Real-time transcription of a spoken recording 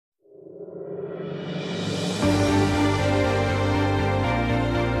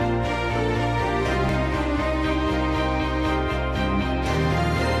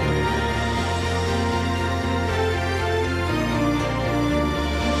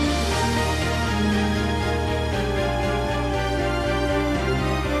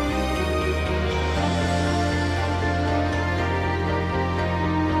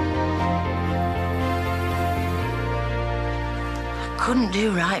couldn't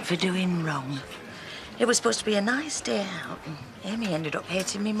do right for doing wrong. It was supposed to be a nice day out, and Amy ended up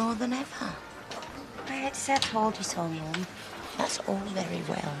hating me more than ever. I told you so, Mum. That's all very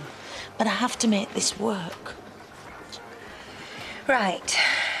well, but I have to make this work. Right.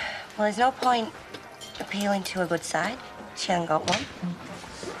 Well, there's no point appealing to a good side. She hasn't got one.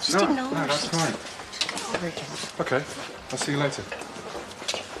 Just ignore her. No, that's fine. Just get over it again. OK. I'll see you later.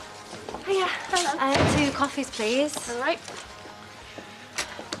 Hiya. Hello. 2 coffees, please. All right.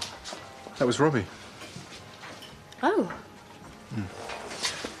 That was Robbie. Oh.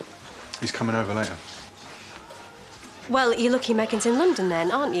 He's coming over later. Well, you're lucky Megan's in London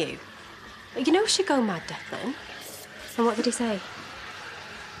then, aren't you? You know she'd go mad, Declan. And what did he say?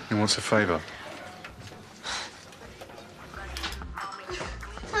 He wants a favour.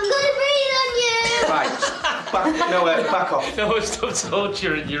 I'm gonna breathe on you! Right. Back off. No, stop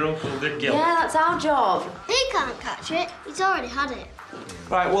torturing your Uncle Dick. Yeah, that's our job. He can't catch it. He's already had it.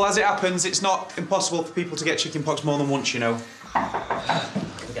 Right, well, as it happens, it's not impossible for people to get chickenpox more than once, you know.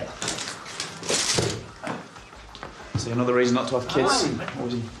 See, another reason not to have kids.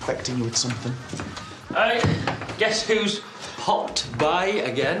 Always infecting you with something. Guess who's popped by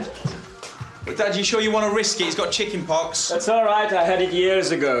again? But, Dad, you sure you want to risk it? He's got chickenpox. That's all right. I had it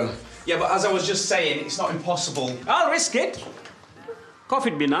years ago. Yeah, but as I was just saying, it's not impossible. I'll risk it.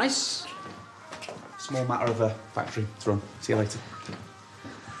 Coffee'd be nice. Small matter of a factory to run. See you later.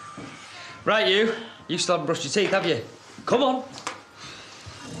 Right, you still haven't brushed your teeth, have you? Come on.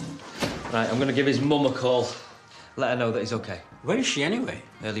 Right, I'm going to give his mum a call. Let her know that he's OK. Where is she anyway?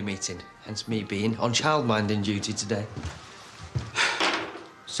 Early meeting, hence me being on childminding duty today.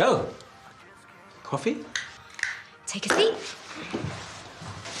 So, coffee? Take a seat.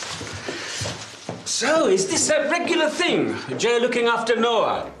 So, is this a regular thing? Jay looking after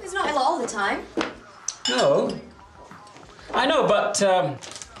Noah? He's not ill all the time. No. I know, but,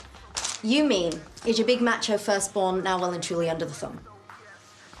 You mean, is your big macho firstborn now well and truly under the thumb?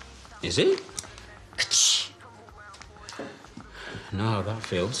 Is he? No, that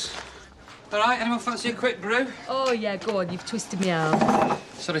feels. All right, anyone fancy a quick brew? Oh, yeah, go on, you've twisted me arm.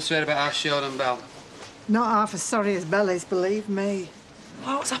 Sorry to hear about our Sean and Belle. Not half as sorry as Belly's, believe me.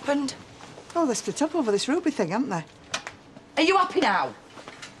 What's happened? Oh, they split up over this Ruby thing, haven't they? Are you happy now?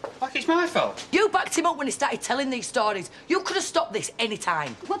 Like it's my fault. You backed him up when he started telling these stories. You could have stopped this any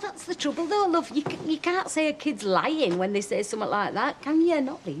time. Well, that's the trouble, though, love. You can't say a kid's lying when they say something like that, can you?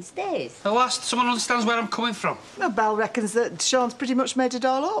 Not these days. At last, someone understands where I'm coming from. Well, Belle reckons that Sean's pretty much made it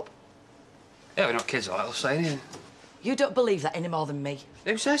all up. Yeah, we're not kids like that, saying it. You don't believe that any more than me.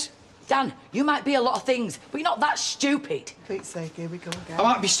 Who says? Dan, you might be a lot of things, but you're not that stupid. For Pete's sake, here we go again. I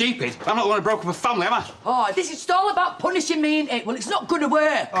might be stupid, but I'm not the one who broke up a family, am I? Oh, this is all about punishing me, ain't it? Well, it's not going to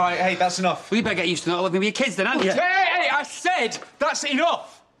work. All right, hey, that's enough. Well, you better get used to not living with your kids then, haven't you? Hey, I said that's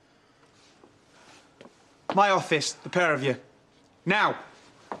enough. My office, the pair of you. Now.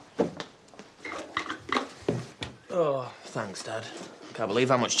 Oh, thanks, Dad. Can't believe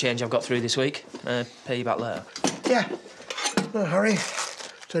how much change I've got through this week. Pay you back later. Yeah. No hurry.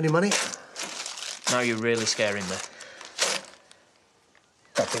 It's only money. Now you're really scaring me.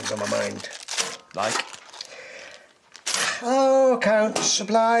 Got things on my mind. Like? Oh, accounts,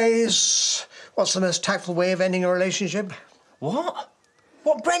 supplies. What's the most tactful way of ending a relationship? What?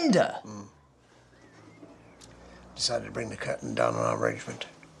 What, Brenda? Decided to bring the curtain down on our arrangement.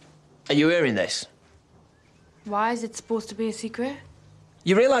 Are you hearing this? Why is it supposed to be a secret?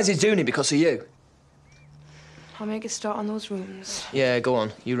 You realise he's doing it because of you? I'll make a start on those rooms. Yeah, go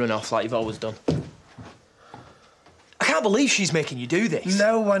on. You run off like you've always done. I can't believe she's making you do this.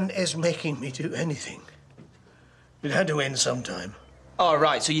 No one is making me do anything. It had to end sometime. Oh,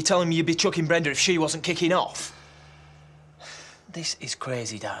 right, so you're telling me you'd be chucking Brenda if she wasn't kicking off? This is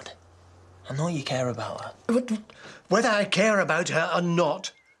crazy, Dad. I know you care about her. But whether I care about her or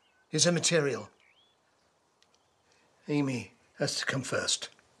not is immaterial. Amy has to come first.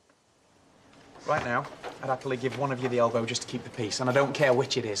 Right now, I'd happily give one of you the elbow just to keep the peace, and I don't care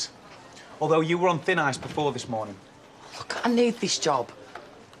which it is. Although you were on thin ice before this morning. Look, I need this job.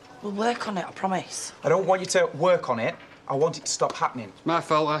 We'll work on it, I promise. I don't want you to work on it. I want it to stop happening. It's my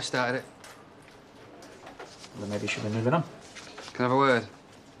fault, I started it. Well, then maybe you should be moving on. Can I have a word?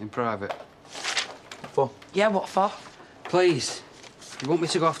 In private. What for? Yeah, what for? Please. You want me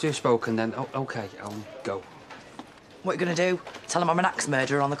to go after you've spoken, then OK, I'll go. What are you going to do? Tell him I'm an axe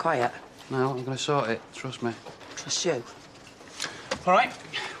murderer on the quiet? No, I'm going to sort it. Trust me. Trust you? All right.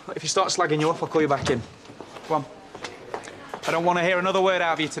 If you start slagging you off, I'll call you back in. Come on. I don't want to hear another word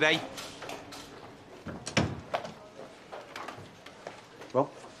out of you today. Well?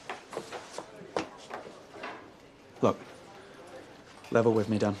 Look. Level with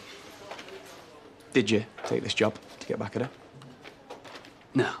me, Dan. Did you take this job to get back at her?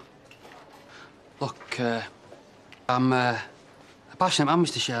 No. Look, I'm a passionate man,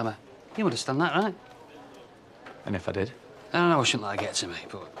 Mr. Sharma. You understand that, right? And if I did? I don't know, I shouldn't let it get to me,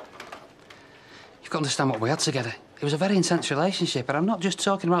 but you've got to understand what we had together. It was a very intense relationship, and I'm not just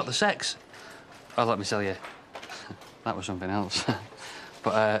talking about the sex. Oh, let me tell you, that was something else.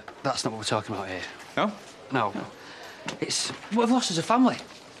 But that's not what we're talking about here. No? No. It's what we've lost as a family.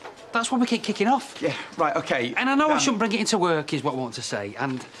 That's why we keep kicking off. Yeah, right, OK. And I know I shouldn't bring it into work, is what I want to say,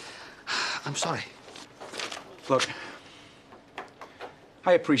 and I'm sorry. Look,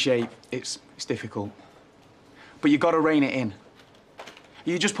 I appreciate it's difficult, but you've got to rein it in.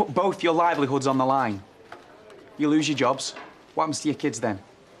 You just put both your livelihoods on the line. You lose your jobs. What happens to your kids then?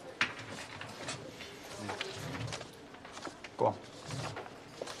 Go on.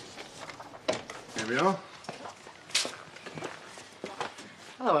 Here we are.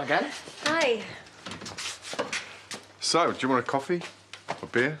 Hello again. Hi. So, do you want a coffee? Or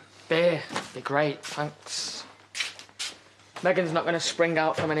beer? Beer. Be great, thanks. Megan's not going to spring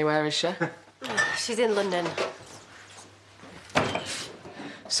out from anywhere, is she? She's in London.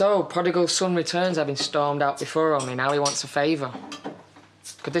 So, prodigal son returns, having stormed out before only now he wants a favour.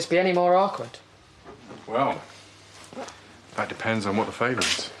 Could this be any more awkward? Well, that depends on what the favour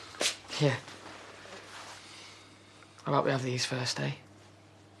is. Yeah. How about we have these first, eh?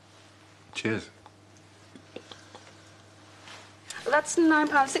 Cheers. That's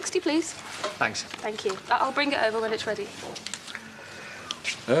 £9.60, please. Thanks. Thank you. I'll bring it over when it's ready.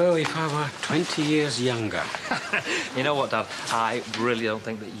 Oh, if I were 20 years younger. You know what, Dad? I really don't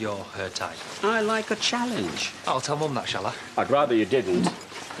think that you're her type. I like a challenge. I'll tell Mum that, shall I? I'd rather you didn't.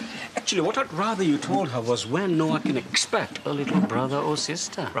 Actually, what I'd rather you told her was when Noah can expect a little brother or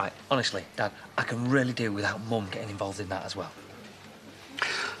sister. Right, honestly, Dad, I can really do without Mum getting involved in that as well.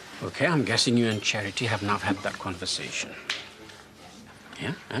 OK, I'm guessing you and Charity have not had that conversation.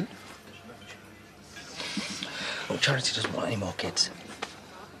 Yeah, and? Well, Charity doesn't want any more kids.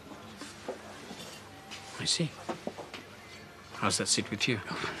 I see. How's that sit with you?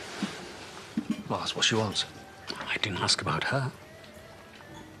 Well, that's what she wants. I didn't ask about her.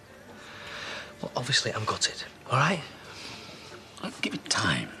 Well, obviously, I'm gutted, all right? I'll give it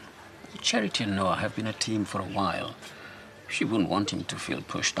time. Charity and Noah have been a team for a while. She wouldn't want him to feel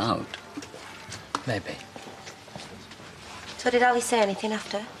pushed out. Maybe. So did Ali say anything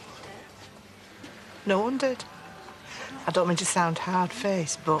after? No one did. I don't mean to sound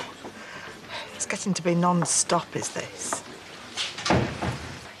hard-faced, but it's getting to be non-stop, is this?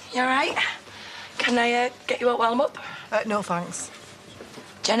 You all right? Can I get you up while I'm up? No, thanks.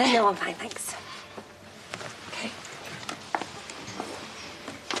 Jenny? No, I'm fine, thanks. OK.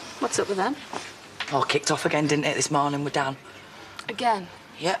 What's up with them? All kicked off again, didn't it, this morning with Dan? Again?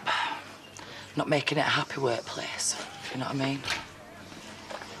 Yep. Not making it a happy workplace, if you know what I mean.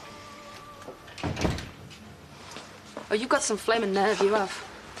 Oh, you've got some flaming nerve, you have.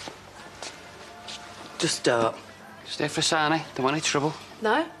 Just stay for Sani. Don't want any trouble.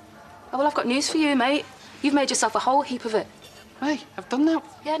 No? Oh, well, I've got news for you, mate. You've made yourself a whole heap of it. Hey, I've done that.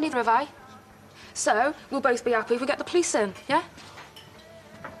 Yeah, neither have I. So, we'll both be happy if we get the police in, yeah?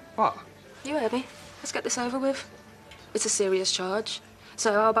 What? You heard me. Let's get this over with. It's a serious charge.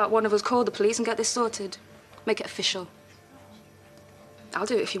 So how about one of us call the police and get this sorted? Make it official. I'll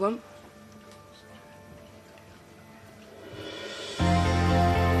do it if you want.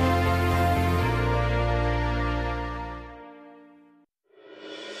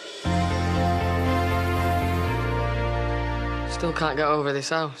 Still can't get over this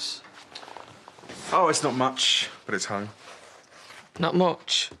house. Oh, it's not much, but it's home. Not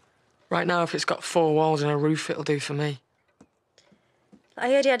much. Right now, if it's got 4 walls and a roof, it'll do for me. I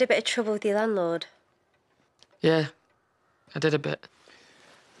heard you had a bit of trouble with your landlord. Yeah, I did a bit.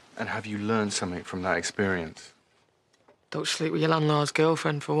 And have you learned something from that experience? Don't sleep with your landlord's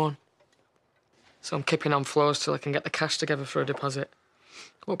girlfriend, for one. So I'm keeping on floors till I can get the cash together for a deposit.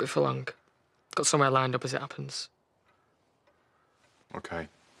 Won't be for long. Got somewhere lined up as it happens. OK.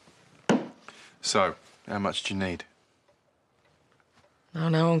 So, how much do you need?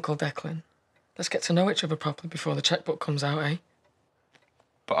 Now, Uncle Declan. Let's get to know each other properly before the checkbook comes out, eh?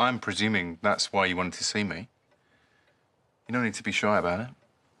 But I'm presuming that's why you wanted to see me. You don't need to be shy about it.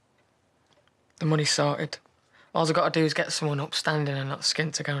 The money's sorted. All I've got to do is get someone upstanding and not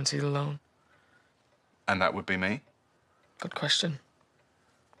skint to guarantee the loan. And that would be me? Good question.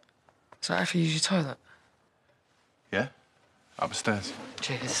 Is that if you use your toilet? Yeah? Upstairs.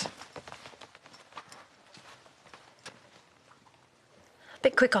 Cheers. A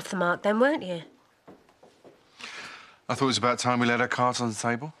bit quick off the mark then, weren't you? I thought it was about time we laid our cards on the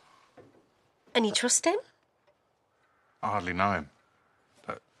table. And you trust him? I hardly know him.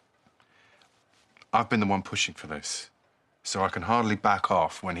 But I've been the one pushing for this. So I can hardly back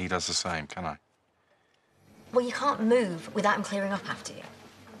off when he does the same, can I? Well, you can't move without him clearing up after you.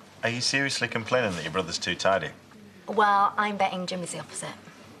 Are you seriously complaining that your brother's too tidy? Well, I'm betting Jimmy's the opposite.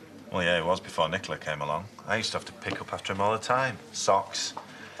 Well, yeah, he was before Nicola came along. I used to have to pick up after him all the time. Socks,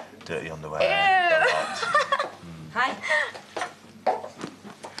 dirty underwear, the lot. Hi.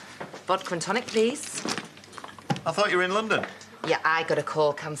 Vodka and tonic, please. I thought you were in London. Yeah, I got a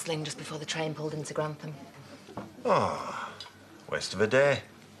call cancelling just before the train pulled into Grantham. Oh, waste of a day.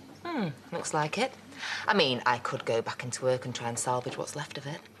 Looks like it. I mean, I could go back into work and try and salvage what's left of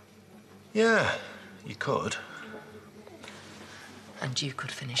it. Yeah, you could. And you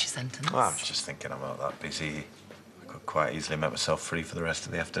could finish your sentence. Well, I'm just thinking I'm not that busy. I could quite easily make myself free for the rest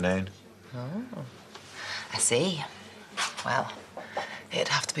of the afternoon. Oh, I see. Well, it'd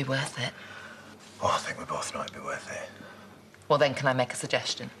have to be worth it. Oh, I think we both know it'd be worth it. Well, then, can I make a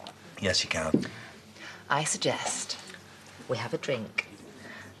suggestion? Yes, you can. I suggest we have a drink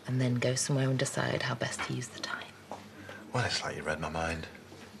and then go somewhere and decide how best to use the time. Well, it's like you read my mind.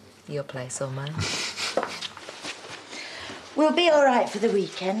 Your place or mine? We'll be all right for the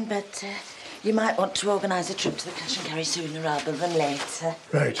weekend, but you might want to organise a trip to the cash and carry sooner rather than later.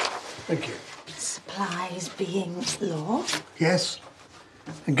 Right. Thank you. Supplies being low. Yes.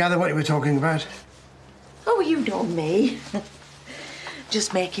 And gather what you were talking about. Oh, you know me.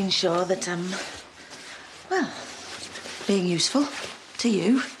 Just making sure that I'm, well, being useful to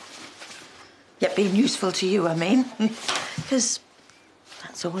you. Yet being useful to you, I mean. Because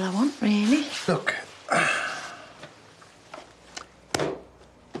that's all I want, really. Look,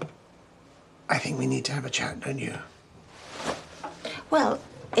 I think we need to have a chat, don't you? Well,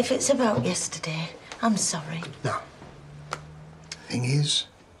 if it's about yesterday, I'm sorry. No. Thing is,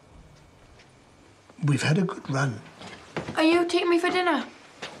 we've had a good run. Are you taking me for dinner?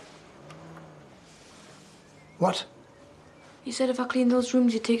 What? You said if I clean those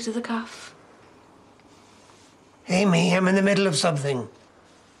rooms, you'd take to the cafe. Amy, I'm in the middle of something.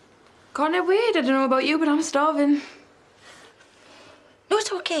 Can't I wait? I don't know about you, but I'm starving. No,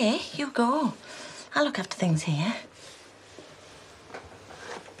 it's okay. You go. I'll look after things here.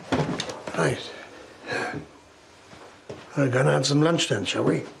 Right. We're gonna have some lunch then, shall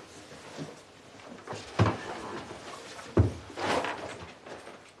we?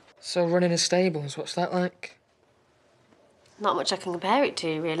 So running a stables, what's that like? Not much I can compare it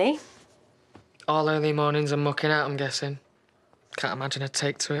to, really. All early mornings and mucking out, I'm guessing. Can't imagine I'd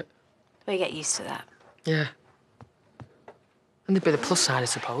take to it. We get used to that. Yeah. And there'd be the plus side, I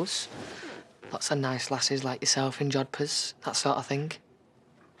suppose. Lots of nice lasses like yourself in jodhpurs, that sort of thing.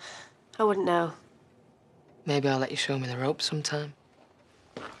 I wouldn't know. Maybe I'll let you show me the ropes sometime.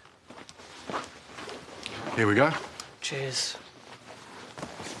 Here we go. Cheers.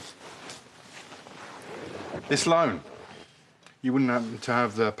 This loan. You wouldn't happen to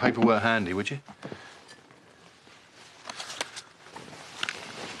have the paperwork handy, would you?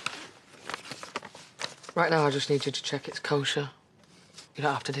 Right now, I just need you to check it's kosher. You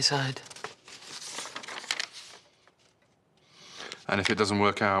don't have to decide. And if it doesn't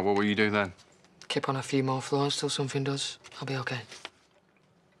work out, what will you do then? Keep on a few more floors till something does. I'll be okay.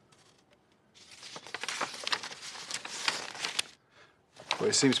 Well,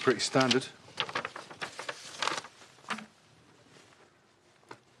 it seems pretty standard.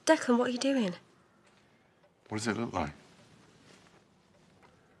 Declan, what are you doing? What does it look like?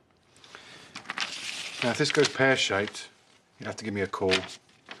 Now, if this goes pear-shaped, you have to give me a call.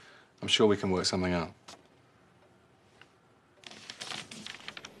 I'm sure we can work something out.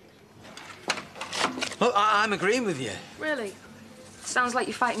 Look, I'm agreeing with you. Really? Sounds like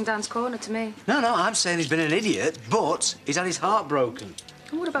you're fighting Dan's corner to me. No, I'm saying he's been an idiot, but he's had his heart broken.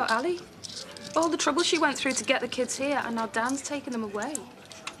 And what about Ali? All the trouble she went through to get the kids here, and now Dan's taking them away.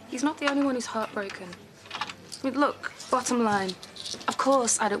 He's not the only one who's heartbroken. I mean, look, bottom line, of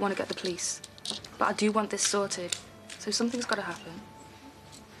course I don't want to get the police, but I do want this sorted, so something's got to happen.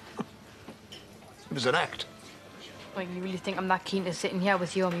 It was an act. Like, you really think I'm that keen to sit in here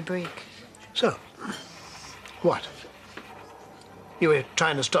with you on me break? So, what? You were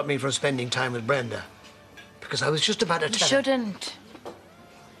trying to stop me from spending time with Brenda. Because I was just about to You tell her. shouldn't.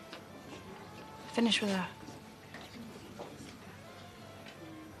 Finish with her.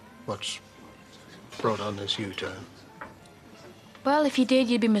 What's brought on this U-turn? Well, if you did,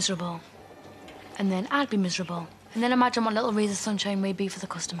 you'd be miserable. And then I'd be miserable. And then imagine what little rays of sunshine we'd be for the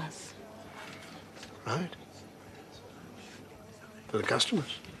customers. Right. For the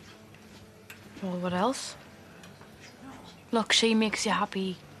customers. Well, what else? Look, she makes you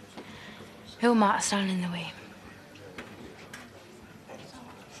happy. Who am I to stand in the way?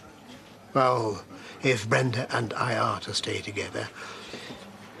 Well, if Brenda and I are to stay together,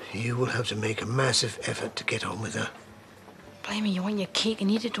 you will have to make a massive effort to get on with her. Blame me, you want your cake and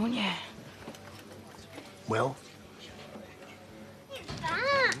eat it, don't you? Well,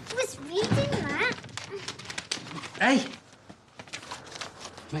 I was reading that. Hey!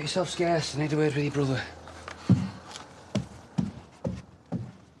 Make yourself scarce. I need a word with your brother.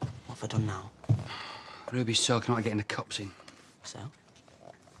 What have I done now? Ruby's talking about getting the cops in. So?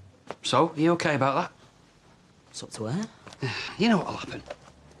 So, are you OK about that? It's up to her. You know what'll happen.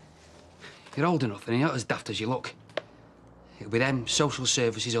 You're old enough and you're not as daft as you look. It'll be them, social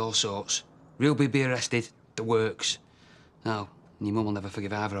services, all sorts. Ruby'll be arrested, the works. No, and your mum will never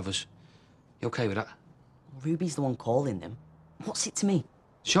forgive either of us. You OK with that? Ruby's the one calling them. What's it to me?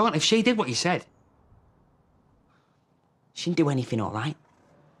 Sean, if she did what you said... She didn't do anything all right.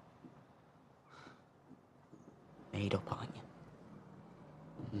 Made up, aren't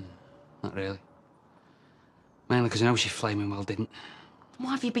you? Not really. Mainly because I know she flaming well didn't.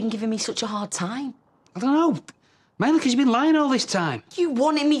 Why have you been giving me such a hard time? I don't know. Mainly because you've been lying all this time. You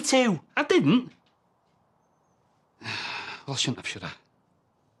wanted me to. I didn't. Well, I shouldn't have, should I?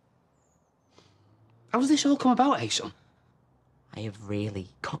 How does this all come about, eh, son? I have really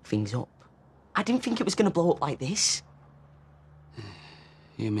cocked things up. I didn't think it was going to blow up like this.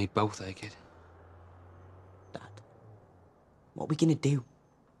 You and me both, eh, kid? Dad, what are we going to do?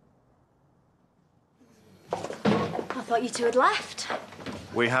 I thought you two had left.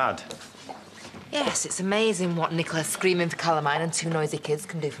 We had. Yes, it's amazing what Nicola screaming for calamine and two noisy kids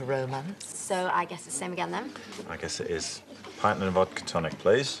can do for romance. So I guess it's the same again then? I guess it is. Pint and a vodka tonic,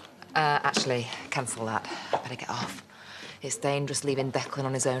 please. Actually, cancel that. I better get off. It's dangerous leaving Declan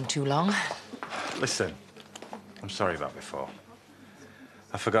on his own too long. Listen, I'm sorry about before.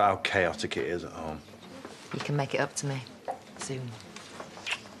 I forgot how chaotic it is at home. You can make it up to me soon.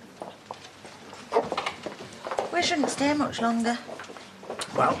 We shouldn't stay much longer.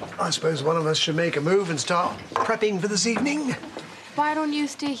 well, I suppose one of us should make a move and start prepping for this evening. Why don't you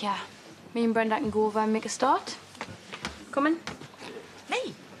stay here? Me and Brenda can go over and make a start. Coming?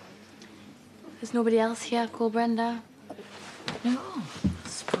 Me? There's nobody else here called Brenda. No, I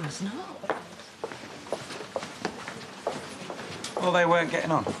suppose not. Well, they weren't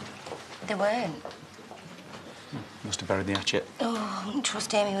getting on. They weren't. Must have buried the hatchet. Oh, I wouldn't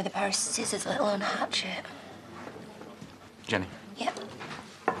trust Amy with a pair of scissors, let alone a hatchet. Jenny, Yep.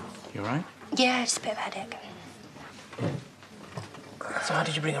 you all right? Yeah, just a bit of a headache. So how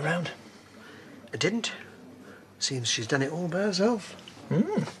did you bring her round? I didn't. Seems she's done it all by herself.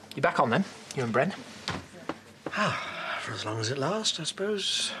 You're back on then, you and Bren? For as long as it lasts, I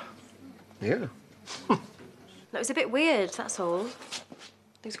suppose. Yeah. That was a bit weird, that's all.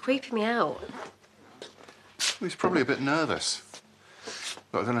 It was creeping me out. He's probably a bit nervous.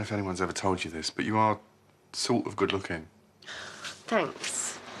 Look, I don't know if anyone's ever told you this, but you are sort of good-looking.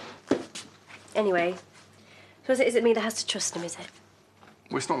 Thanks. Anyway, so is it me that has to trust him, is it?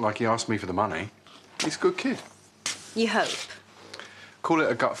 Well, it's not like he asked me for the money. He's a good kid. You hope. Call it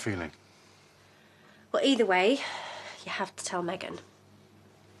a gut feeling. Well, either way, you have to tell Megan.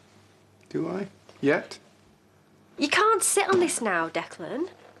 Do I? Yet? You can't sit on this now, Declan.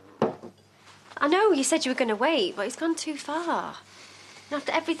 I know you said you were going to wait, but he's gone too far. And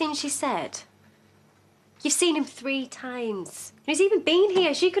after everything she said, you've seen him 3 times. He's even been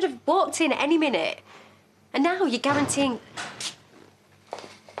here. She could have walked in at any minute. And now you're guaranteeing...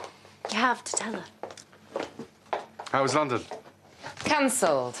 You have to tell her. How was London?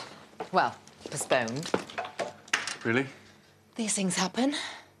 Cancelled. Well, postponed. Really? These things happen.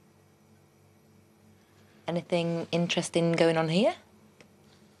 Anything interesting going on here?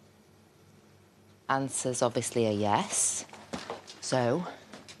 Answer's obviously a yes. So?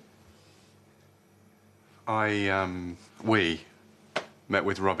 We met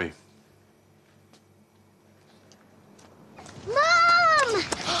with Robbie. Mom!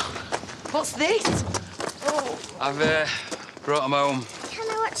 What's this? I've brought him home. Can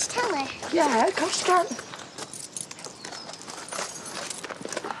I watch telly? Yeah, of course you can.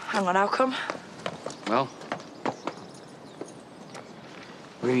 Hang on, how come? Well,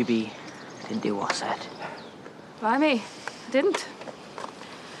 Ruby didn't do what I said. Blimey, I didn't.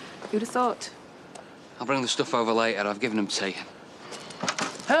 Who'd have thought? I'll bring the stuff over later. I've given him tea.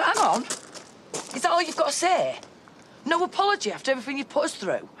 Hang on. Is that all you've got to say? No apology after everything you've put us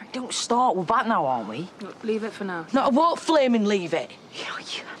through? Don't start. We're back now, aren't we? Look, leave it for now. No, I won't flaming leave it.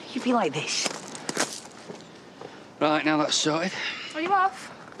 You be like this. Right, now that's sorted. Are you off?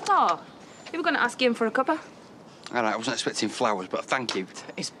 Oh, you were going to ask him for a cuppa. All right, I wasn't expecting flowers, but thank you.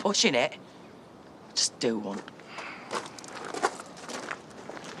 He's pushing it. Just do one.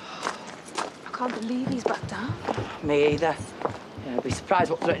 I can't believe he's back down. Me either. Yeah, I'd be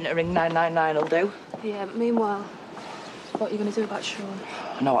surprised what threatening to ring 999 will do. Yeah, meanwhile, what are you going to do about Sean?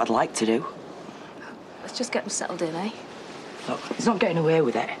 I know what I'd like to do. Let's just get him settled in, eh? Look, he's not getting away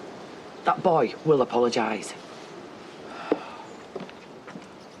with it. That boy will apologise.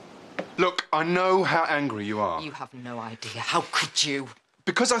 Look, I know how angry you are. You have no idea. How could you?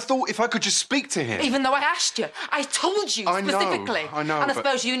 Because I thought if I could just speak to him. Even though I asked you. I told you specifically. I know, And I but-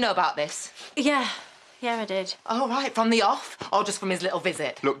 suppose you know about this. Yeah, I did. All right, from the off, or just from his little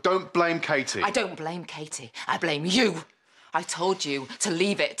visit? Look, don't blame Katie. I don't blame Katie. I blame you. I told you to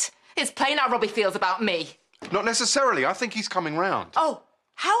leave it. It's plain how Robbie feels about me. Not necessarily. I think he's coming round. Oh,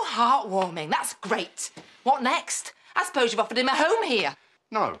 how heartwarming. That's great. What next? I suppose you've offered him a home here.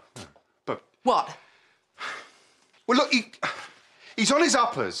 No, but... What? Well, look, he's on his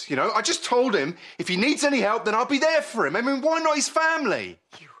uppers, you know. I just told him if he needs any help, then I'll be there for him. I mean, why not his family?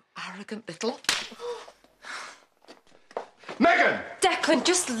 You arrogant little... Megan! Declan,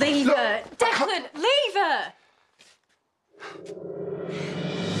 just leave her. Declan, leave her!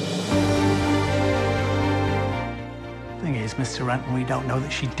 Thing is, Mr. Renton, we don't know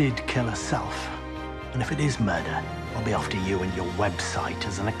that she did kill herself. And if it is murder, we'll be after you and your website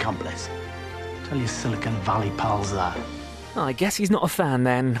as an accomplice. Tell your Silicon Valley pals that. I guess he's not a fan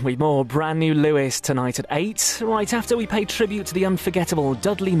then, with more brand new Lewis tonight at 8, right after we pay tribute to the unforgettable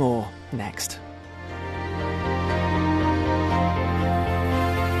Dudley Moore next.